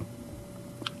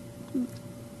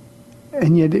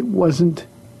 and yet it wasn't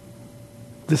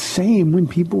the same when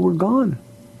people were gone.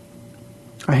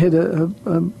 I had a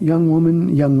young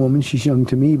woman, she's young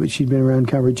to me, but she'd been around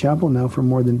Calvary Chapel now for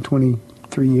more than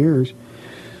 23 years.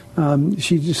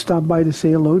 She just stopped by to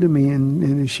say hello to me,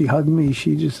 and as she hugged me,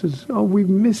 she just says, "Oh, we've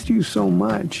missed you so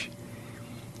much."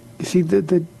 You see,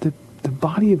 the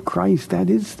body of Christ, that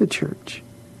is the church.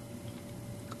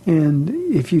 And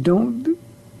if you don't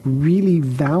really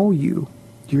value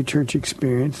your church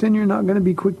experience, then you're not going to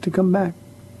be quick to come back.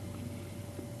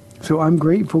 So I'm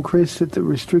grateful, Chris, that the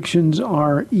restrictions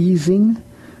are easing.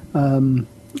 We're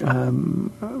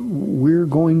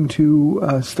going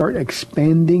to start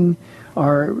expanding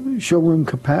our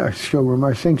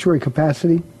our sanctuary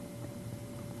capacity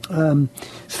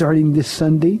starting this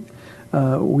Sunday.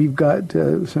 We've got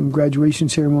some graduation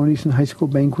ceremonies and high school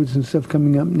banquets and stuff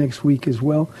coming up next week as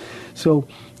well. So,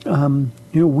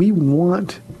 we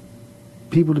want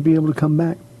people to be able to come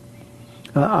back.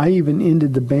 I even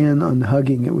ended the ban on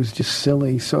hugging. It was just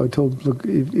silly. So I told, look,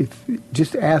 if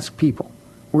just ask people.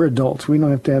 We're adults. We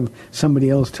don't have to have somebody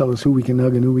else tell us who we can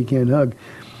hug and who we can't hug.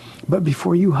 But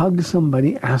before you hug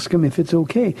somebody, ask them if it's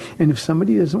okay. And if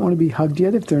somebody doesn't want to be hugged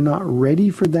yet, if they're not ready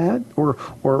for that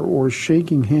or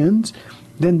shaking hands,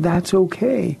 then that's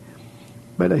okay.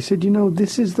 But I said,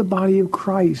 this is the body of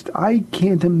Christ. I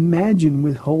can't imagine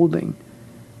withholding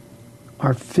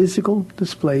our physical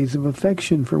displays of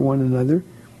affection for one another.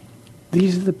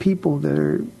 These are the people that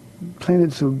are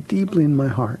planted so deeply in my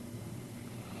heart.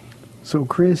 So,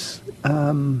 Chris,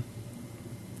 for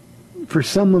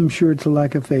some, I'm sure it's a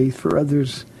lack of faith. For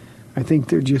others, I think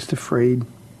they're just afraid.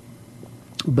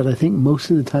 But I think most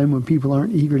of the time when people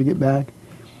aren't eager to get back,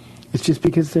 it's just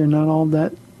because they're not all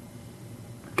that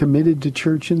committed to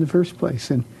church in the first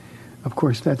place. And, of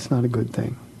course, that's not a good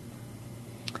thing.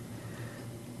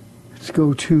 Let's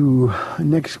go to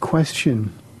next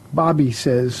question. Bobby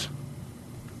says,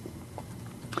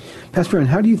 Pastor Ron,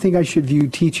 how do you think I should view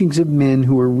teachings of men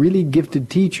who are really gifted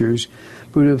teachers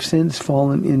but who have since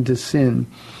fallen into sin?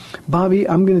 Bobby,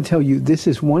 I'm going to tell you, this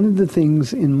is one of the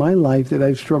things in my life that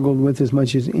I've struggled with as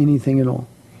much as anything at all.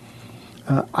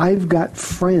 I've got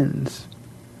friends.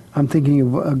 I'm thinking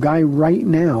of a guy right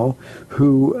now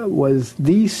who was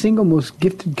the single most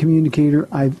gifted communicator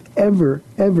I've ever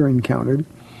encountered.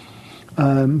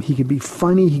 He could be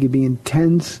funny. He could be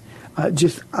intense.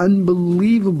 Just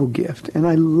unbelievable gift. And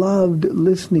I loved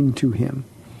listening to him.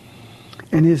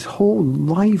 And his whole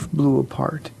life blew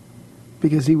apart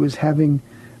because he was having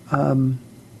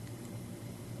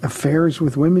affairs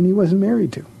with women he wasn't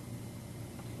married to.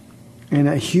 And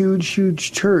a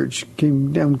huge church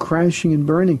came down crashing and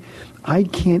burning. I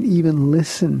can't even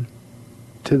listen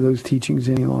to those teachings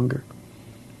any longer.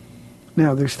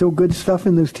 Now, there's still good stuff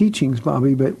in those teachings,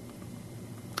 Bobby, but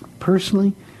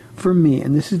personally, for me,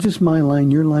 and this is just my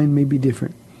line, your line may be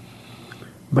different,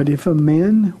 but if a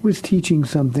man was teaching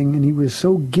something and he was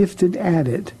so gifted at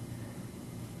it,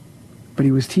 but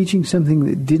he was teaching something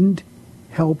that didn't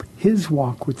help his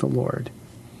walk with the Lord,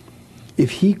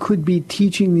 if he could be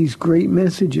teaching these great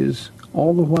messages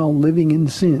all the while living in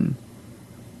sin,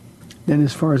 then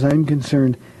as far as I'm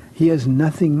concerned, he has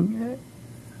nothing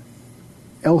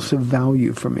else of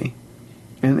value for me.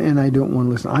 And I don't want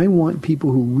to listen. I want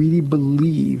people who really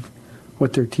believe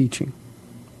what they're teaching.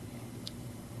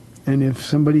 And if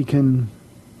somebody can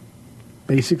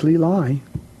basically lie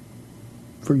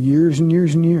for years and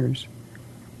years and years,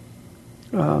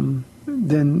 then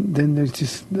there's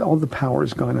just all the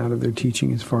power's gone out of their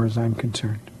teaching as far as I'm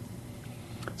concerned.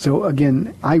 So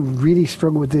again, I really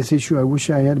struggle with this issue. I wish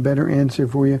I had a better answer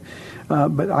for you.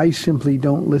 But I simply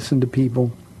don't listen to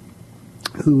people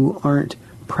who aren't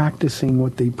practicing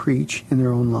what they preach in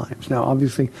their own lives. Now,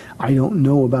 obviously, I don't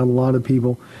know about a lot of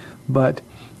people, but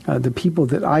the people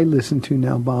that I listen to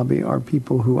now, Bobby, are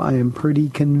people who I am pretty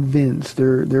convinced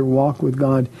their walk with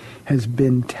God has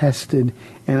been tested,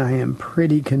 and I am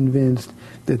pretty convinced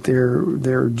that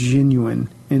they're genuine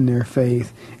in their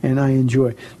faith, and I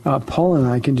enjoy. Paul and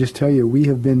I can just tell you, we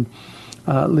have been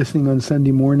listening on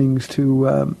Sunday mornings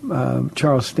to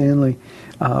Charles Stanley.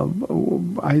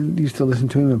 I used to listen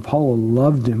to him, and Paula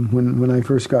loved him when I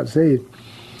first got saved.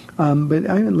 But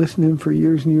I haven't listened to him for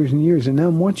years and years and years, and now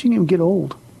I'm watching him get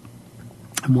old.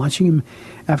 I'm watching him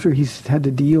after he's had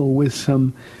to deal with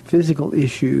some physical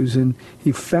issues, and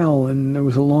he fell, and there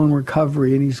was a long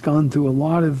recovery, and he's gone through a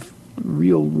lot of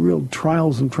real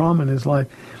trials and trauma in his life.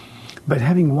 But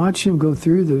having watched him go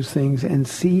through those things and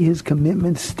see his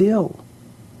commitment still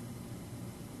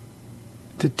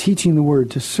to teaching the Word,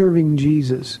 to serving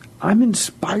Jesus, I'm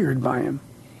inspired by him.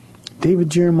 David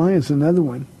Jeremiah is another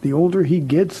one. The older he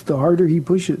gets, the harder he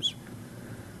pushes.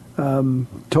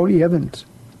 Tony Evans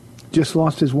just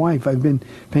lost his wife. I've been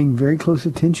paying very close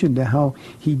attention to how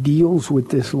he deals with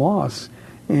this loss,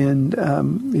 and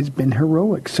it's been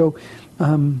heroic. So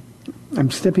I'm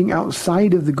stepping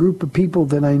outside of the group of people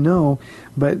that I know,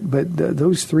 but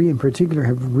those three in particular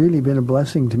have really been a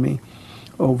blessing to me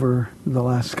over the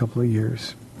last couple of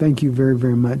years. Thank you very,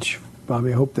 very much,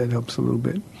 Bobby. I hope that helps a little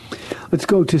bit. Let's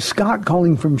go to Scott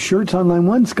calling from Shirts on line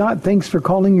 1. Scott, thanks for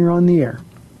calling. You're on the air.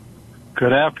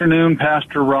 Good afternoon,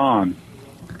 Pastor Ron.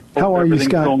 How are you,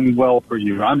 Scott? Everything's going well for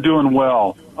you. I'm doing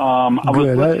well.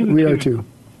 We are too.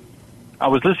 I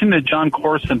was listening to John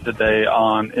Corson today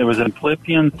it was in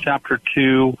Philippians chapter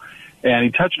 2, and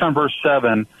he touched on verse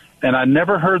 7, and I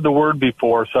never heard the word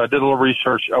before, so I did a little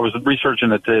research. I was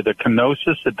researching it today, the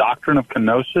kenosis, the doctrine of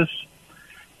kenosis,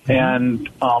 and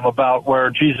about where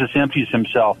Jesus empties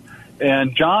himself.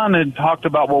 And John had talked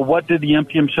about, well, what did he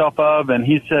empty himself of? And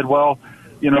he said, well,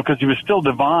 because he was still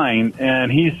divine,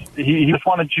 and he just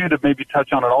wanted you to maybe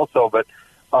touch on it also, but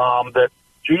that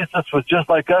Jesus was just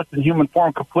like us in human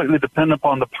form, completely dependent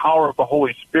upon the power of the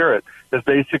Holy Spirit is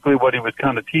basically what he was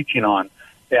kind of teaching on.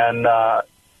 And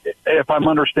if I'm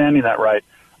understanding that right.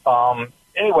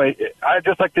 Anyway, I'd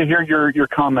just like to hear your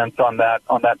comments on that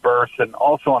verse and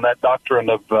also on that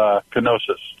doctrine of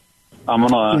kenosis. I'm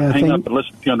going to hang up and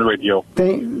listen to you on the radio.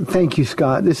 Thank you,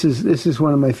 Scott. This is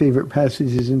one of my favorite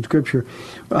passages in Scripture.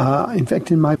 In fact,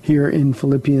 here in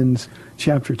Philippians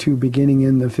chapter 2, beginning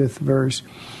in the 5th verse.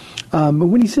 But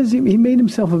when he says he made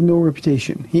himself of no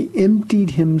reputation, he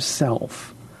emptied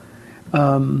himself.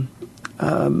 It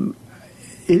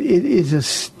is a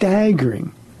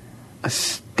staggering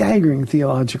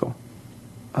theological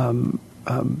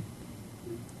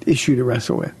issue to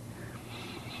wrestle with.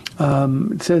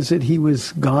 It says that he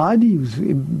was God. He was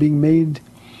being made.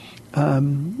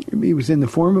 He was in the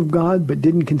form of God, but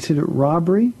didn't consider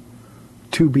robbery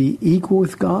to be equal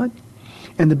with God.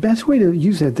 And the best way to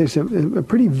use that, there's a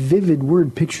pretty vivid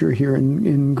word picture here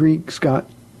in Greek, Scott.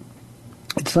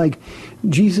 It's like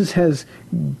Jesus has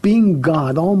being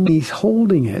God, he's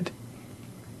holding it.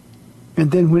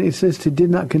 And then when it says to did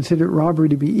not consider robbery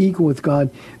to be equal with God,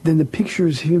 then the picture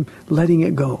is him letting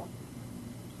it go.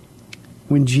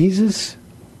 When Jesus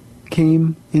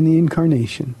came in the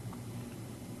incarnation,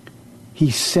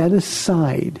 he set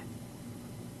aside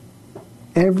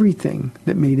everything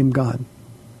that made him God.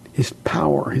 His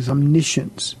power, his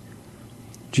omniscience.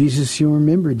 Jesus, you'll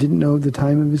remember, didn't know the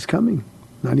time of his coming.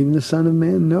 Not even the Son of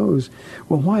Man knows.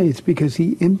 Well, why? It's because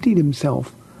he emptied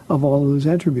himself of all of those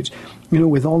attributes.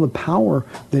 With all the power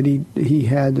that he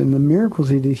had and the miracles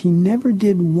he did, he never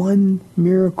did one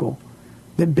miracle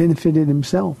that benefited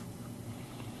himself.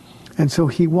 And so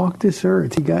he walked this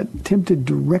earth. He got tempted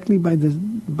directly by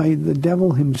the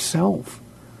devil himself.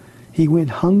 He went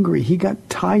hungry. He got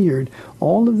tired.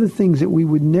 All of the things that we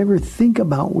would never think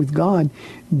about with God,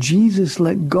 Jesus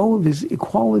let go of his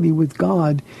equality with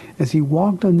God as he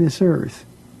walked on this earth.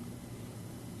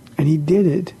 And he did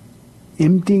it,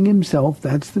 emptying himself.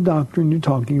 That's the doctrine you're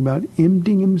talking about,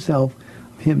 emptying himself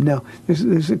of him. Now,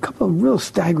 there's a couple of real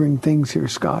staggering things here,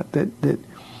 Scott, that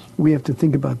we have to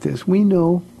think about this. We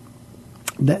know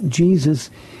that Jesus,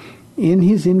 in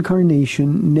his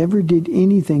incarnation, never did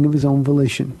anything of his own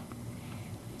volition.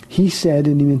 He said,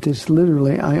 and he meant this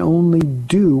literally, I only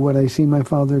do what I see my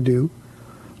Father do.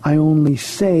 I only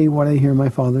say what I hear my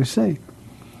Father say.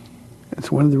 That's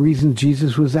one of the reasons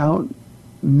Jesus was out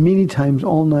many times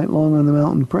all night long on the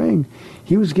mountain praying.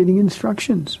 He was getting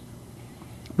instructions.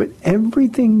 But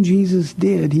everything Jesus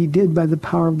did, he did by the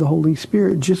power of the Holy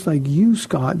Spirit, just like you,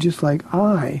 Scott, just like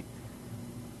I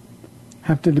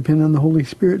have to depend on the Holy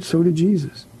Spirit, so did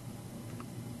Jesus.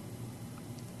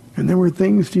 And there were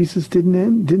things Jesus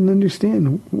didn't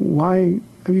understand. Why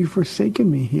have you forsaken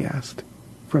me, he asked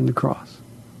from the cross.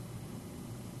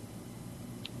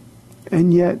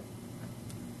 And yet,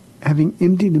 having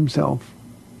emptied himself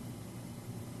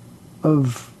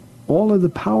of all of the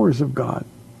powers of God,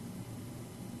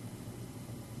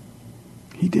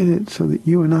 he did it so that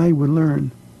you and I would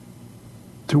learn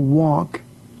to walk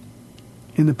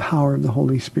in the power of the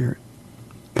Holy Spirit,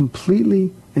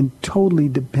 completely and totally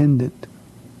dependent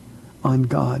on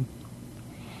God.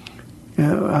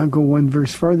 I'll go one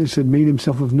verse farther. It said, made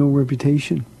himself of no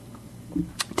reputation,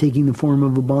 taking the form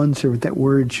of a bondservant. That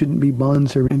word shouldn't be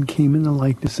bondservant, and came in the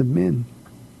likeness of men.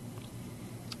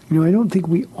 I don't think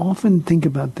we often think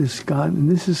about this, Scott, and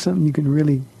this is something you can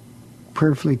really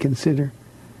prayerfully consider.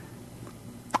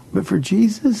 But for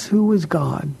Jesus, who was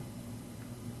God,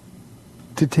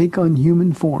 to take on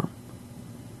human form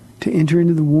to enter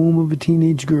into the womb of a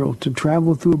teenage girl, to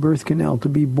travel through a birth canal, to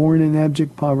be born in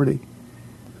abject poverty,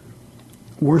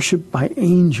 worshipped by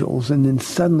angels, and then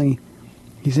suddenly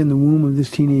he's in the womb of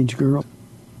this teenage girl.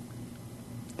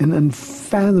 An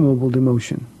unfathomable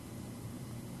demotion.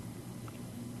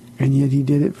 And yet he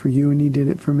did it for you and he did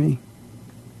it for me.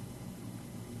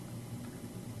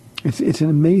 It's an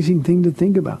amazing thing to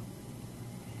think about.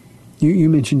 You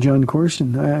mentioned John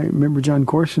Corson. I remember John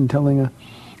Corson telling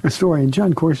a story. And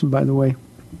John Corson, by the way,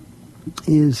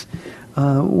 is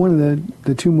one of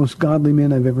the two most godly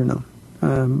men I've ever known.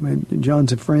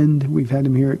 John's a friend. We've had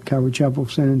him here at Calvary Chapel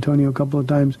of San Antonio a couple of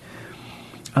times.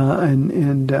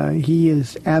 And he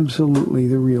is absolutely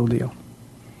the real deal.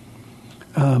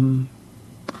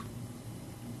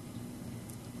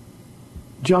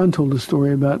 John told a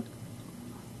story about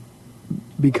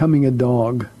becoming a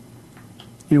dog.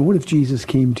 You know, what if Jesus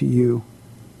came to you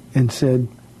and said,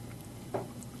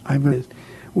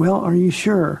 well, are you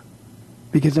sure?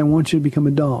 Because I want you to become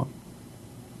a dog.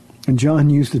 And John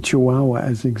used the Chihuahua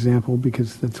as an example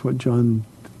because that's what John's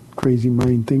crazy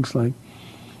mind thinks like.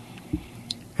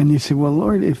 And you say, well,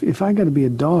 Lord, if I got to be a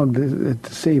dog to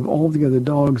save all the other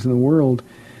dogs in the world,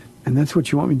 and that's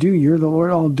what you want me to do, you're the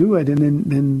Lord, I'll do it. And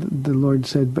then the Lord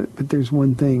said, but there's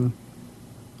one thing.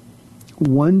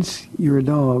 Once you're a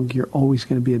dog, you're always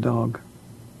going to be a dog.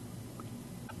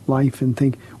 Life and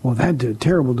think, well, that's a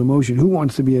terrible demotion. Who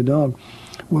wants to be a dog?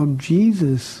 Well,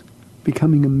 Jesus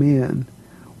becoming a man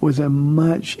was a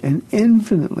much and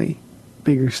infinitely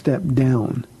bigger step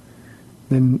down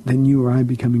than you or I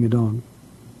becoming a dog.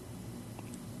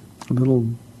 A little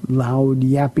loud,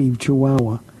 yappy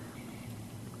Chihuahua.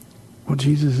 Well,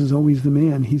 Jesus is always the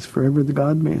man. He's forever the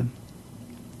God-man.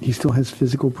 He still has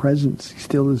physical presence. He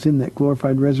still is in that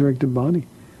glorified, resurrected body.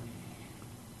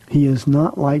 He is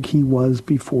not like he was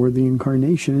before the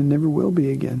incarnation and never will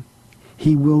be again.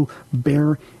 He will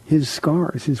bear his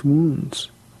scars, his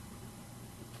wounds.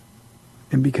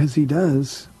 And because he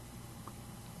does,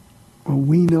 well,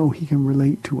 we know he can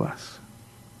relate to us.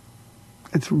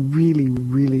 It's really,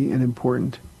 really an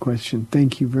important question.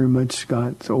 Thank you very much,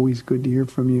 Scott. It's always good to hear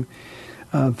from you.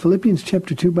 Philippians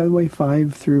chapter 2, by the way,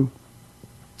 5 through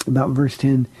about verse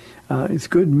 10. It's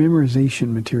good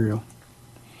memorization material.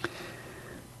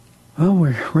 Oh,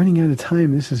 we're running out of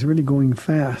time. This is really going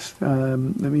fast. Let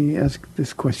me ask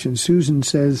this question. Susan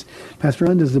says, Pastor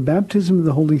Ron, does the baptism of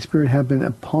the Holy Spirit happen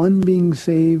upon being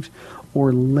saved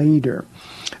or later?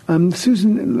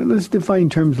 Susan, let's define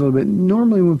terms a little bit.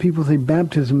 Normally when people say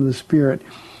baptism of the Spirit,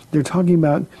 they're talking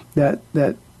about that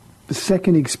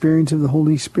second experience of the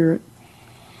Holy Spirit.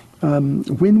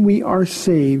 When we are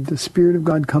saved, the Spirit of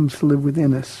God comes to live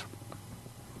within us.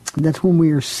 That's when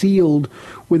we are sealed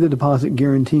with a deposit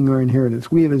guaranteeing our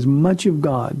inheritance. We have as much of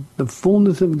God, the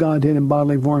fullness of Godhead in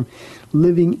bodily form,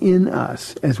 living in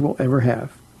us as we'll ever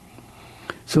have.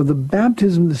 So the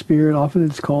baptism of the Spirit, often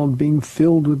it's called being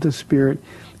filled with the Spirit,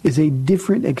 is a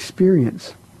different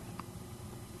experience.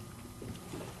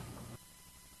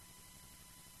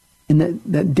 And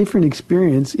that different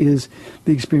experience is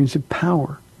the experience of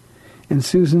power. And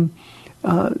Susan,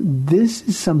 this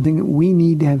is something that we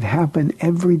need to have happen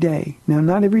every day. Now,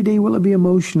 not every day will it be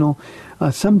emotional.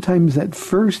 Sometimes that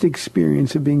first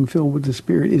experience of being filled with the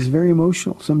Spirit is very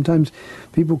emotional. Sometimes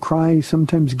people cry.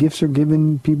 Sometimes gifts are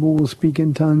given. People will speak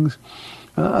in tongues.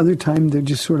 Other times they're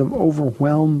just sort of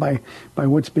overwhelmed by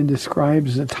what's been described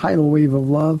as a tidal wave of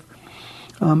love.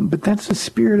 But that's the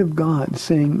Spirit of God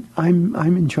saying, I'm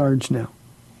in charge now.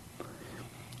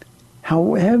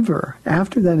 However,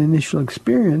 after that initial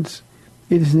experience,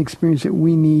 it is an experience that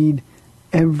we need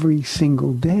every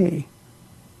single day.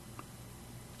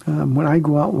 When I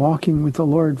go out walking with the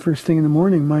Lord first thing in the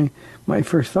morning, my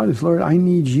first thought is, Lord, I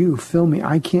need you. Fill me.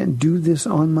 I can't do this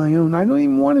on my own. I don't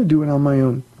even want to do it on my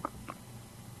own.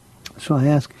 So I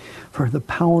ask for the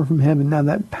power from heaven. Now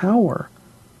that power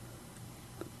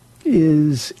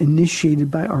is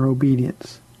initiated by our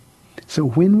obedience. So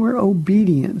when we're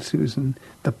obedient, Susan,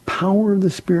 the power of the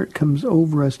Spirit comes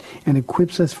over us and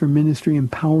equips us for ministry,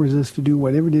 empowers us to do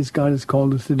whatever it is God has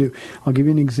called us to do. I'll give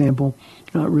you an example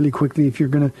really quickly. If you're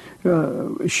going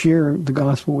to share the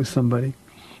gospel with somebody,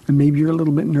 and maybe you're a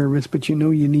little bit nervous, but you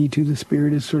know you need to, the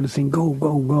Spirit is sort of saying, go,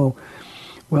 go, go.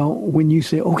 Well, when you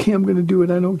say, okay, I'm going to do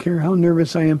it, I don't care how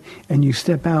nervous I am, and you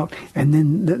step out, and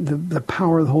then the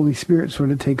power of the Holy Spirit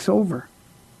sort of takes over.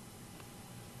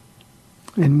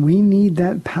 And we need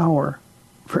that power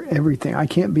for everything. I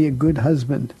can't be a good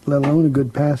husband, let alone a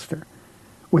good pastor,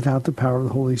 without the power of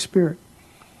the Holy Spirit.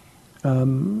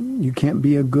 You can't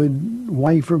be a good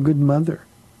wife or good mother.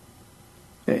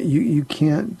 You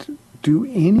can't do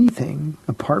anything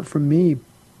apart from me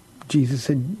Jesus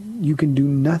said, you can do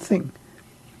nothing.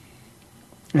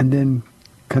 And then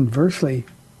conversely,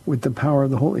 with the power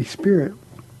of the Holy Spirit,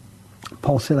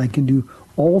 Paul said, I can do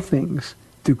all things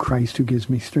through Christ who gives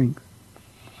me strength.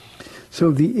 So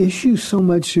the issue so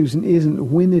much, Susan,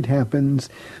 isn't when it happens.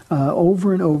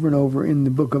 Over and over and over in the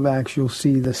book of Acts, you'll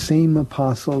see the same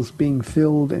apostles being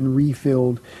filled and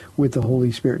refilled with the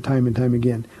Holy Spirit time and time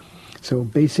again. So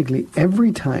basically,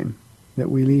 every time that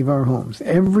we leave our homes,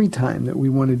 every time that we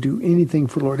want to do anything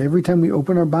for the Lord, every time we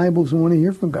open our Bibles and want to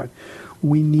hear from God,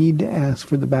 we need to ask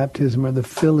for the baptism or the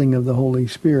filling of the Holy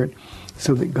Spirit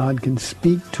so that God can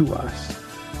speak to us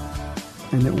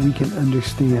and that we can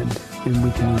understand and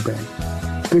we can obey.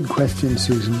 Good question,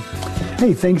 Susan.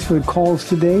 Hey, thanks for the calls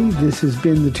today. This has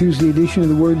been the Tuesday edition of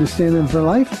the Word to Stand On for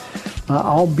Life.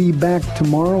 I'll be back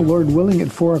tomorrow, Lord willing,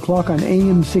 at 4 o'clock on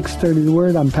AM 630 The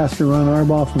Word. I'm Pastor Ron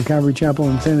Arbaugh from Calvary Chapel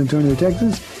in San Antonio,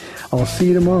 Texas. I'll see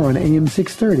you tomorrow on AM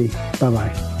 630.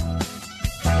 Bye-bye.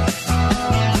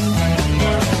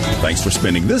 Thanks for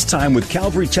spending this time with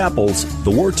Calvary Chapel's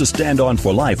The Word to Stand On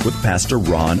for Life with Pastor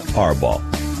Ron Arbaugh.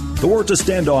 The Word to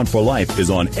Stand On for Life is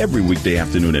on every weekday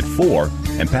afternoon at 4,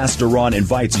 and Pastor Ron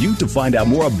invites you to find out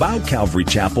more about Calvary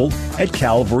Chapel at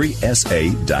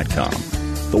calvarysa.com.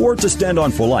 The Word to Stand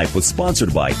On for Life was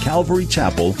sponsored by Calvary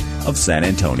Chapel of San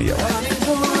Antonio. I need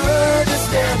the word to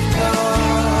stand on.